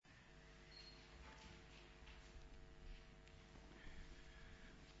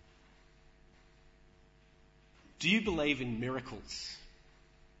Do you believe in miracles?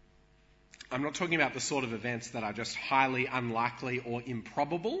 I'm not talking about the sort of events that are just highly unlikely or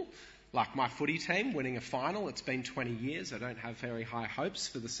improbable, like my footy team winning a final. It's been 20 years. I don't have very high hopes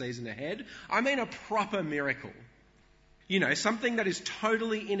for the season ahead. I mean a proper miracle. You know, something that is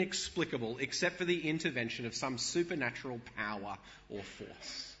totally inexplicable except for the intervention of some supernatural power or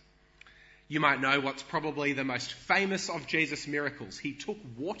force. You might know what's probably the most famous of Jesus' miracles. He took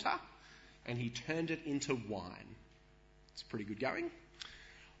water and he turned it into wine. It's pretty good going.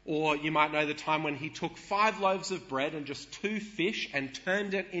 Or you might know the time when he took 5 loaves of bread and just 2 fish and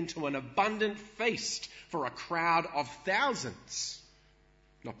turned it into an abundant feast for a crowd of thousands.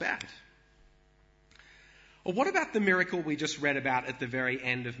 Not bad. Or what about the miracle we just read about at the very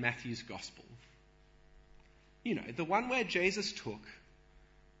end of Matthew's Gospel? You know, the one where Jesus took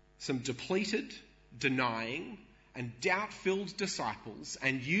some depleted, denying, and doubt-filled disciples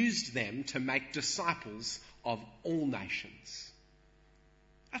and used them to make disciples of all nations.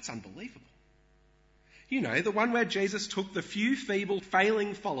 That's unbelievable. You know, the one where Jesus took the few feeble,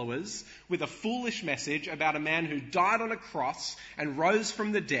 failing followers with a foolish message about a man who died on a cross and rose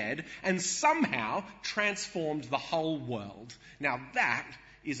from the dead and somehow transformed the whole world. Now that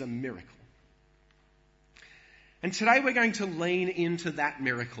is a miracle. And today we're going to lean into that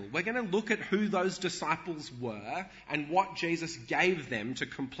miracle. We're going to look at who those disciples were and what Jesus gave them to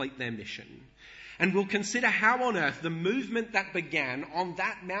complete their mission. And we'll consider how on earth the movement that began on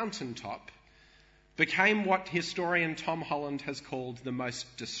that mountaintop became what historian Tom Holland has called the most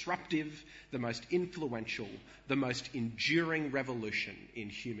disruptive, the most influential, the most enduring revolution in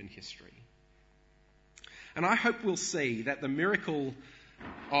human history. And I hope we'll see that the miracle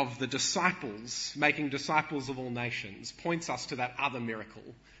of the disciples making disciples of all nations points us to that other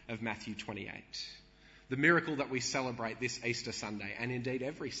miracle of Matthew 28. The miracle that we celebrate this Easter Sunday, and indeed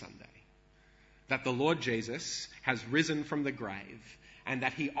every Sunday. That the Lord Jesus has risen from the grave and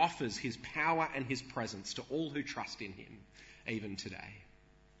that he offers his power and his presence to all who trust in him, even today.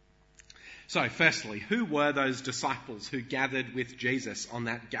 So, firstly, who were those disciples who gathered with Jesus on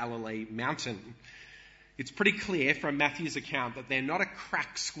that Galilee mountain? It's pretty clear from Matthew's account that they're not a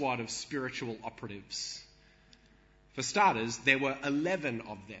crack squad of spiritual operatives. For starters, there were 11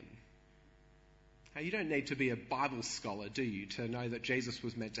 of them. Now, you don't need to be a Bible scholar, do you, to know that Jesus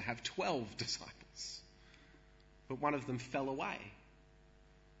was meant to have 12 disciples. But one of them fell away.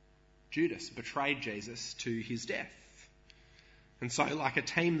 Judas betrayed Jesus to his death. And so, like a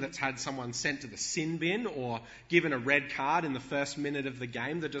team that's had someone sent to the sin bin or given a red card in the first minute of the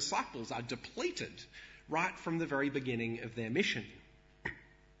game, the disciples are depleted right from the very beginning of their mission.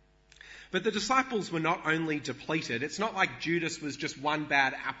 But the disciples were not only depleted. It's not like Judas was just one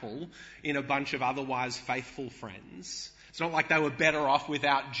bad apple in a bunch of otherwise faithful friends. It's not like they were better off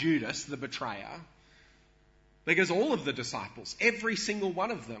without Judas, the betrayer. Because all of the disciples, every single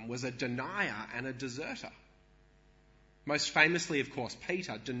one of them, was a denier and a deserter. Most famously, of course,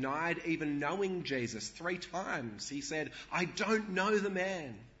 Peter denied even knowing Jesus 3 times. He said, "I don't know the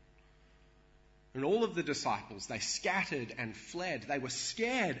man." And all of the disciples, they scattered and fled. They were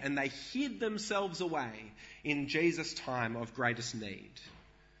scared and they hid themselves away in Jesus' time of greatest need.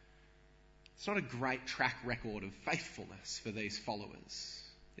 It's not a great track record of faithfulness for these followers,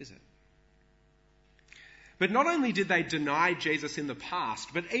 is it? But not only did they deny Jesus in the past,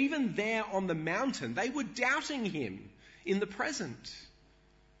 but even there on the mountain, they were doubting him in the present.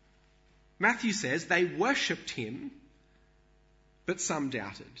 Matthew says they worshipped him, but some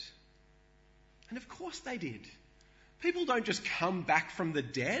doubted. And of course they did. People don't just come back from the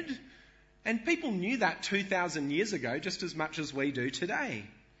dead. And people knew that 2,000 years ago just as much as we do today.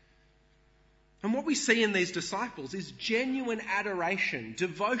 And what we see in these disciples is genuine adoration,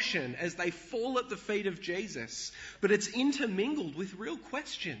 devotion as they fall at the feet of Jesus. But it's intermingled with real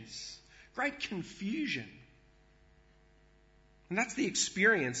questions, great confusion. And that's the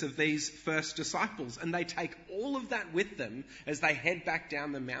experience of these first disciples. And they take all of that with them as they head back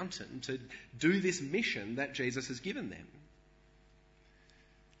down the mountain to do this mission that Jesus has given them.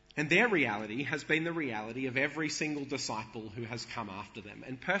 And their reality has been the reality of every single disciple who has come after them.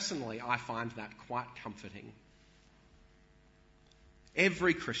 And personally, I find that quite comforting.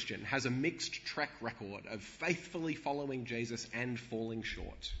 Every Christian has a mixed track record of faithfully following Jesus and falling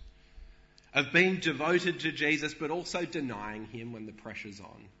short. Of being devoted to Jesus, but also denying him when the pressure's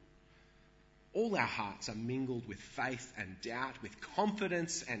on. All our hearts are mingled with faith and doubt, with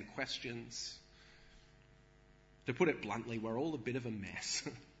confidence and questions. To put it bluntly, we're all a bit of a mess.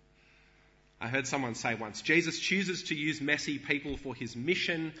 I heard someone say once, Jesus chooses to use messy people for his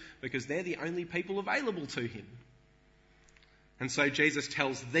mission because they're the only people available to him. And so Jesus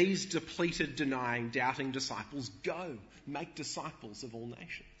tells these depleted, denying, doubting disciples, go, make disciples of all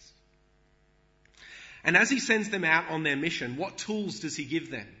nations. And as he sends them out on their mission, what tools does he give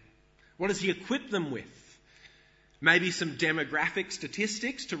them? What does he equip them with? Maybe some demographic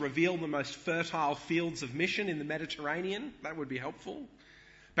statistics to reveal the most fertile fields of mission in the Mediterranean. That would be helpful.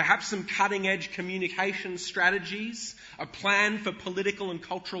 Perhaps some cutting-edge communication strategies, a plan for political and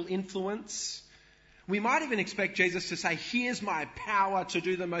cultural influence. We might even expect Jesus to say, here's my power to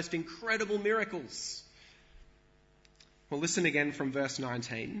do the most incredible miracles. Well, listen again from verse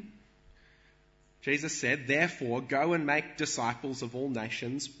 19. Jesus said, therefore, go and make disciples of all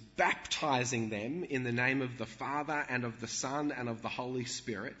nations, baptizing them in the name of the Father and of the Son and of the Holy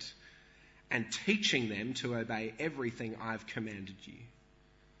Spirit, and teaching them to obey everything I've commanded you.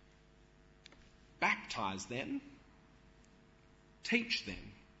 Baptize them, teach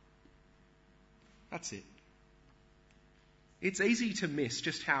them. That's it. It's easy to miss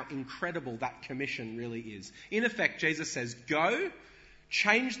just how incredible that commission really is. In effect, Jesus says, go,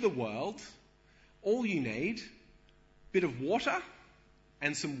 change the world. All you need, a bit of water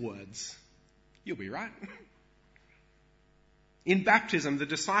and some words. You'll be right. In baptism, the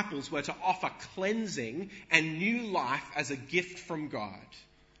disciples were to offer cleansing and new life as a gift from God.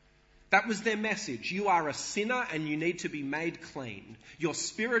 That was their message. You are a sinner and you need to be made clean. You're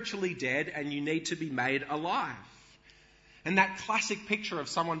spiritually dead and you need to be made alive. And that classic picture of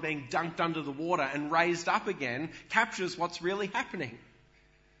someone being dunked under the water and raised up again captures what's really happening.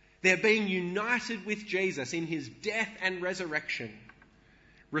 They're being united with Jesus in his death and resurrection,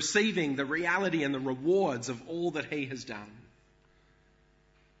 receiving the reality and the rewards of all that he has done.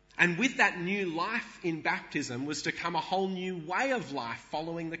 And with that new life in baptism was to come a whole new way of life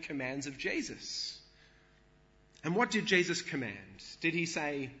following the commands of Jesus. And what did Jesus command? Did he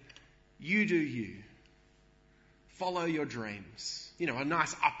say, you do you, follow your dreams? You know, a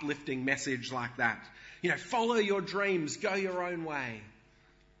nice uplifting message like that. You know, follow your dreams, go your own way.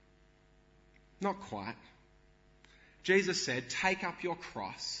 Not quite. Jesus said, take up your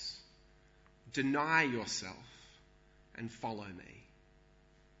cross, deny yourself, and follow me.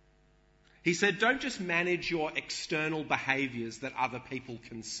 He said, don't just manage your external behaviours that other people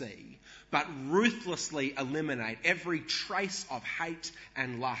can see, but ruthlessly eliminate every trace of hate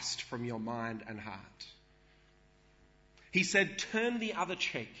and lust from your mind and heart. He said, turn the other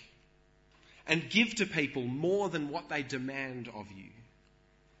cheek and give to people more than what they demand of you.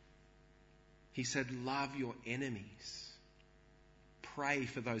 He said, love your enemies. Pray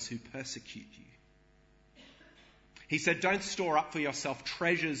for those who persecute you. He said, don't store up for yourself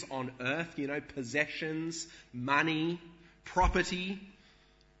treasures on earth, possessions, money, property.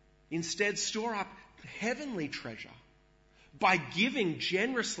 Instead, store up heavenly treasure by giving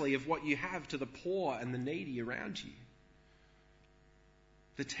generously of what you have to the poor and the needy around you.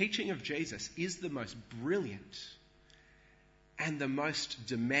 The teaching of Jesus is the most brilliant and the most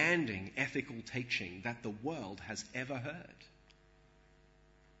demanding ethical teaching that the world has ever heard.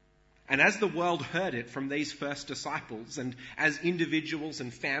 And as the world heard it from these first disciples, and as individuals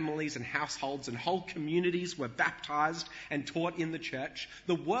and families and households and whole communities were baptized and taught in the church,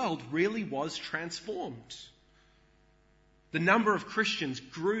 the world really was transformed. The number of Christians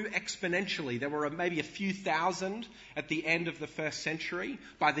grew exponentially. There were maybe a few thousand at the end of the first century.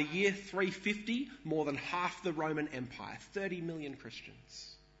 By the year 350, more than half the Roman Empire, 30 million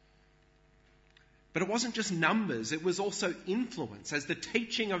Christians. But it wasn't just numbers, it was also influence, as the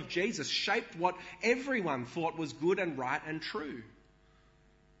teaching of Jesus shaped what everyone thought was good and right and true.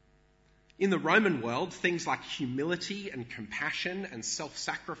 In the Roman world, things like humility and compassion and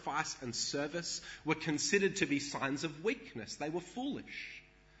self-sacrifice and service were considered to be signs of weakness. They were foolish.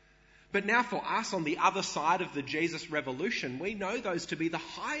 But now for us on the other side of the Jesus revolution, we know those to be the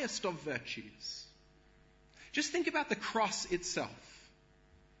highest of virtues. Just think about the cross itself.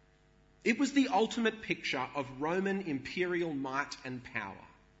 It was the ultimate picture of Roman imperial might and power.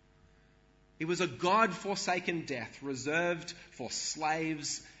 It was a God-forsaken death reserved for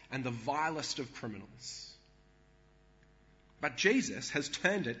slaves and the vilest of criminals. But Jesus has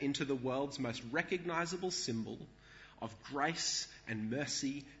turned it into the world's most recognizable symbol of grace and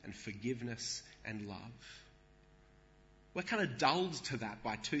mercy and forgiveness and love. We're kind of dulled to that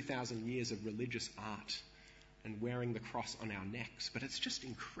by 2,000 years of religious art and wearing the cross on our necks, but it's just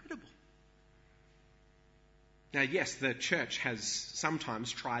incredible. Now, yes, the church has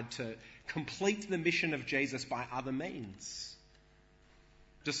sometimes tried to complete the mission of Jesus by other means.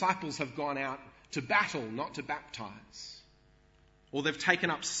 Disciples have gone out to battle, not to baptize. Or they've taken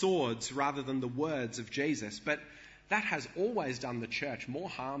up swords rather than the words of Jesus. But that has always done the church more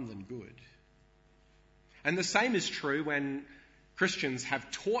harm than good. And the same is true when Christians have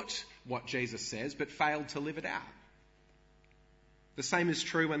taught what Jesus says but failed to live it out. The same is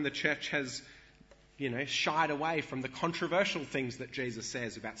true when the church has, shied away from the controversial things that Jesus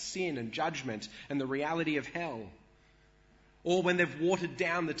says about sin and judgment and the reality of hell. Or when they've watered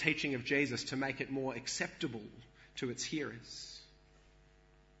down the teaching of Jesus to make it more acceptable to its hearers.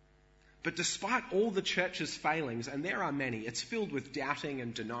 But despite all the church's failings, and there are many, it's filled with doubting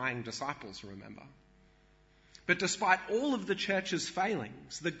and denying disciples, remember. But despite all of the church's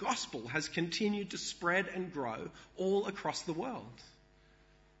failings, the gospel has continued to spread and grow all across the world.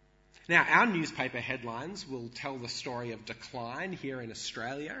 Now, our newspaper headlines will tell the story of decline here in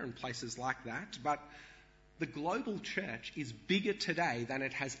Australia and places like that, but the global church is bigger today than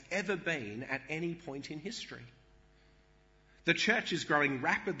it has ever been at any point in history. The church is growing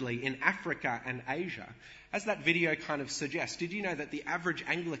rapidly in Africa and Asia. As that video kind of suggests, did you know that the average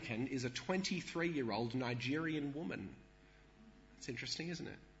Anglican is a 23-year-old Nigerian woman? It's interesting, isn't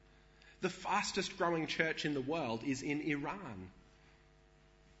it? The fastest growing church in the world is in Iran.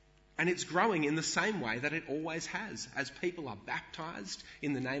 And it's growing in the same way that it always has, as people are baptized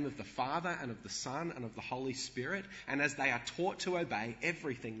in the name of the Father and of the Son and of the Holy Spirit, and as they are taught to obey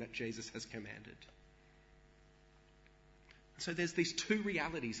everything that Jesus has commanded. So there's these two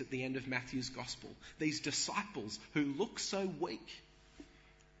realities at the end of Matthew's gospel. These disciples who look so weak,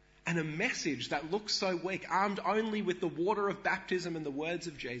 and a message that looks so weak, armed only with the water of baptism and the words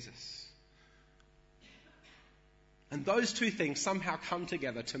of Jesus. And those two things somehow come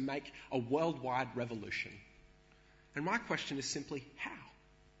together to make a worldwide revolution. And my question is simply, how?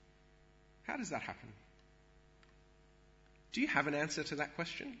 How does that happen? Do you have an answer to that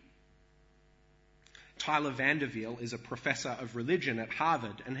question? Tyler Vanderveel is a professor of religion at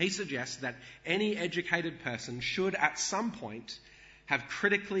Harvard, and he suggests that any educated person should at some point have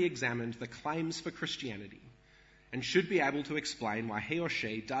critically examined the claims for Christianity and should be able to explain why he or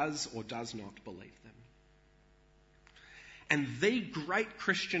she does or does not believe them. And the great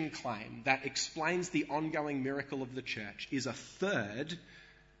Christian claim that explains the ongoing miracle of the church is a third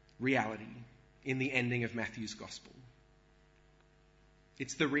reality in the ending of Matthew's gospel.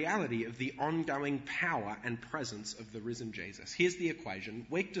 It's the reality of the ongoing power and presence of the risen Jesus. Here's the equation.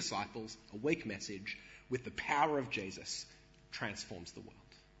 Weak disciples, a weak message, with the power of Jesus transforms the world.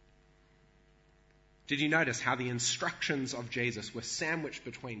 Did you notice how the instructions of Jesus were sandwiched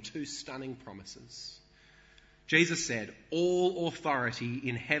between two stunning promises? Jesus said, "All authority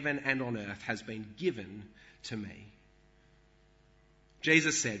in heaven and on earth has been given to me."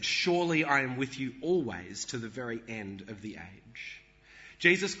 Jesus said, "Surely I am with you always to the very end of the age."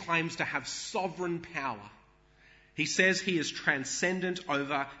 Jesus claims to have sovereign power. He says he is transcendent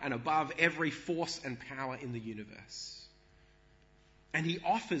over and above every force and power in the universe. And he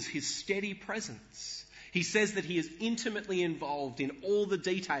offers his steady presence. He says that he is intimately involved in all the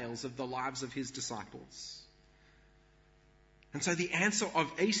details of the lives of his disciples. And so the answer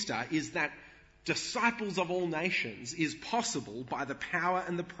of Easter is that disciples of all nations is possible by the power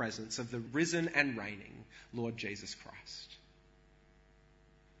and the presence of the risen and reigning Lord Jesus Christ.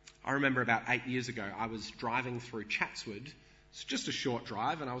 I remember about 8 years ago, I was driving through Chatswood. It's just a short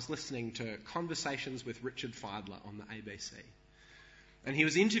drive, and I was listening to Conversations with Richard Fidler on the ABC. And he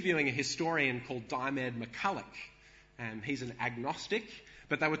was interviewing a historian called Diarmaid MacCulloch. He's an agnostic,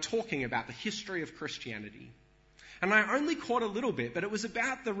 but they were talking about the history of Christianity. And I only caught a little bit, but it was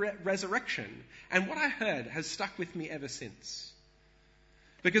about the resurrection. And what I heard has stuck with me ever since.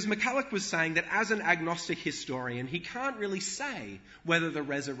 Because MacCulloch was saying that as an agnostic historian, he can't really say whether the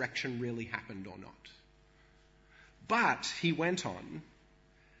resurrection really happened or not. But, he went on,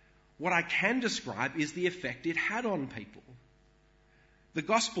 what I can describe is the effect it had on people. The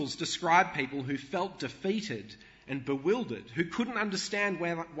Gospels describe people who felt defeated and bewildered, who couldn't understand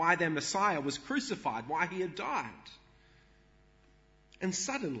why their Messiah was crucified, why he had died. And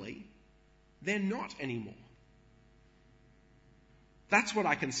suddenly, they're not anymore. That's what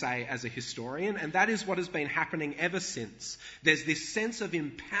I can say as a historian, and that is what has been happening ever since. There's this sense of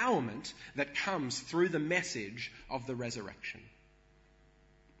empowerment that comes through the message of the resurrection.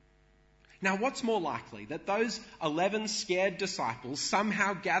 Now, what's more likely? That those 11 scared disciples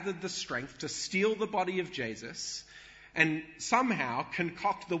somehow gathered the strength to steal the body of Jesus and somehow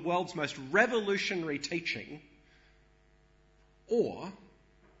concoct the world's most revolutionary teaching, or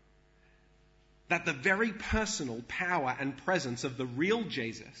that the very personal power and presence of the real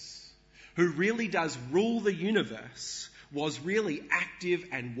Jesus, who really does rule the universe, was really active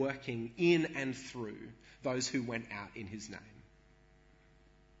and working in and through those who went out in his name.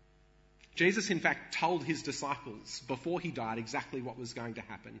 Jesus, in fact, told his disciples before he died exactly what was going to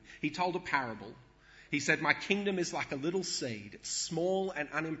happen. He told a parable. He said, "My kingdom is like a little seed. It's small and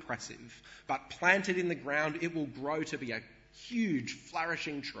unimpressive, but planted in the ground, it will grow to be a huge,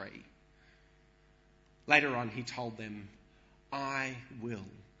 flourishing tree." Later on, he told them, "I will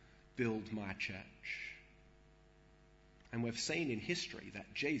build my church." And we've seen in history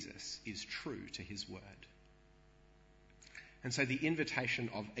that Jesus is true to his word. And so the invitation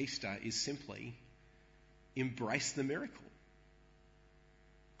of Easter is simply embrace the miracle.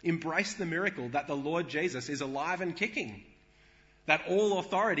 Embrace the miracle that the Lord Jesus is alive and kicking, that all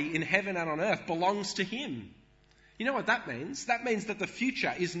authority in heaven and on earth belongs to him. You know what that means? That means that the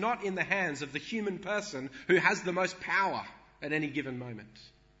future is not in the hands of the human person who has the most power at any given moment.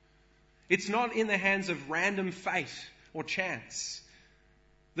 It's not in the hands of random fate or chance.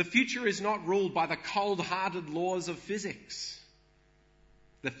 The future is not ruled by the cold-hearted laws of physics.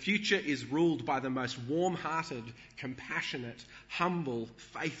 The future is ruled by the most warm-hearted, compassionate, humble,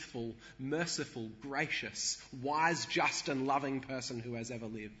 faithful, merciful, gracious, wise, just and loving person who has ever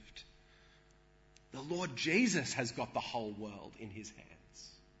lived. The Lord Jesus has got the whole world in his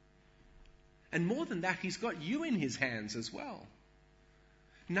hands. And more than that, he's got you in his hands as well.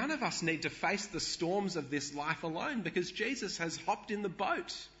 None of us need to face the storms of this life alone because Jesus has hopped in the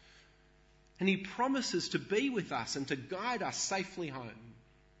boat and he promises to be with us and to guide us safely home.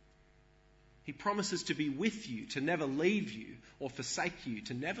 He promises to be with you, to never leave you or forsake you,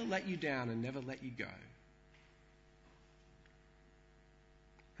 to never let you down and never let you go.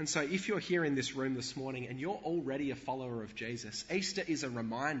 And so if you're here in this room this morning and you're already a follower of Jesus, Easter is a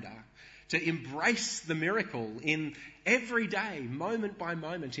reminder to embrace the miracle in every day, moment by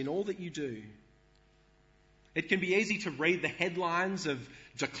moment, in all that you do. It can be easy to read the headlines of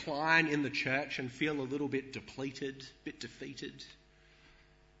decline in the church and feel a little bit depleted, a bit defeated.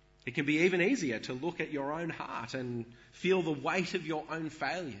 It can be even easier to look at your own heart and feel the weight of your own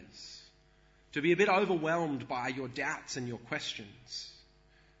failures, to be a bit overwhelmed by your doubts and your questions.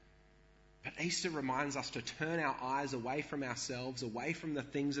 But Easter reminds us to turn our eyes away from ourselves, away from the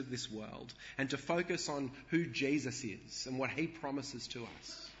things of this world, and to focus on who Jesus is and what he promises to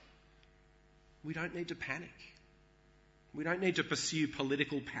us. We don't need to panic. We don't need to pursue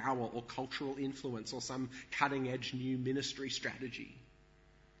political power or cultural influence or some cutting-edge new ministry strategy.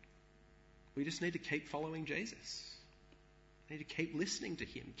 We just need to keep following Jesus. We need to keep listening to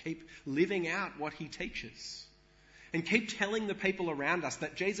him, keep living out what he teaches. And keep telling the people around us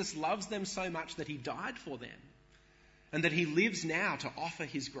that Jesus loves them so much that he died for them and that he lives now to offer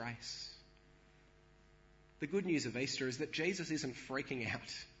his grace. The good news of Easter is that Jesus isn't freaking out.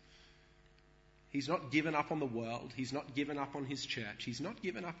 He's not given up on the world. He's not given up on his church. He's not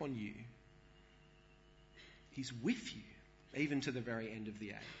given up on you. He's with you, even to the very end of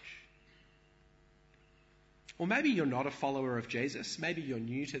the age. Or maybe you're not a follower of Jesus. Maybe you're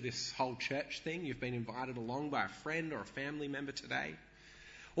new to this whole church thing. You've been invited along by a friend or a family member today.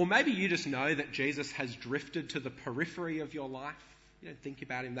 Or maybe you just know that Jesus has drifted to the periphery of your life. You don't think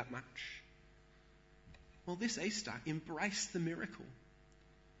about him that much. Well, this Easter, embrace the miracle.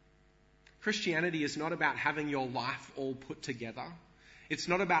 Christianity is not about having your life all put together. It's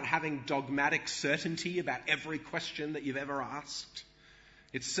not about having dogmatic certainty about every question that you've ever asked.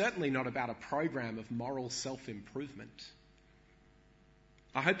 It's certainly not about a program of moral self-improvement.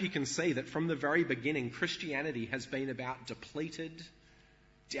 I hope you can see that from the very beginning, Christianity has been about depleted,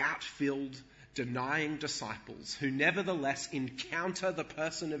 doubt-filled, denying disciples who nevertheless encounter the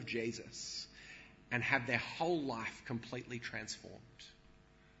person of Jesus and have their whole life completely transformed.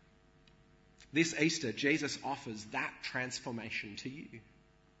 This Easter, Jesus offers that transformation to you.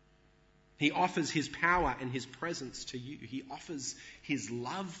 He offers his power and his presence to you. He offers his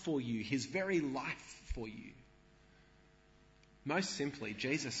love for you, his very life for you. Most simply,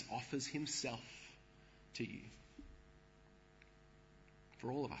 Jesus offers himself to you.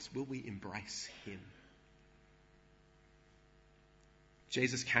 For all of us, will we embrace him?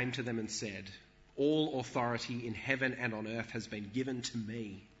 Jesus came to them and said, "All authority in heaven and on earth has been given to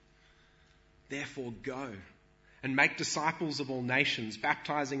me. Therefore go and make disciples of all nations,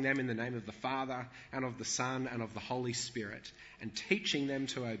 baptizing them in the name of the Father and of the Son and of the Holy Spirit, and teaching them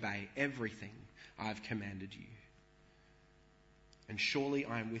to obey everything I have commanded you. And surely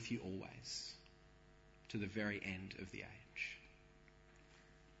I am with you always, to the very end of the age."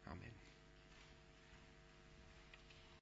 Amen.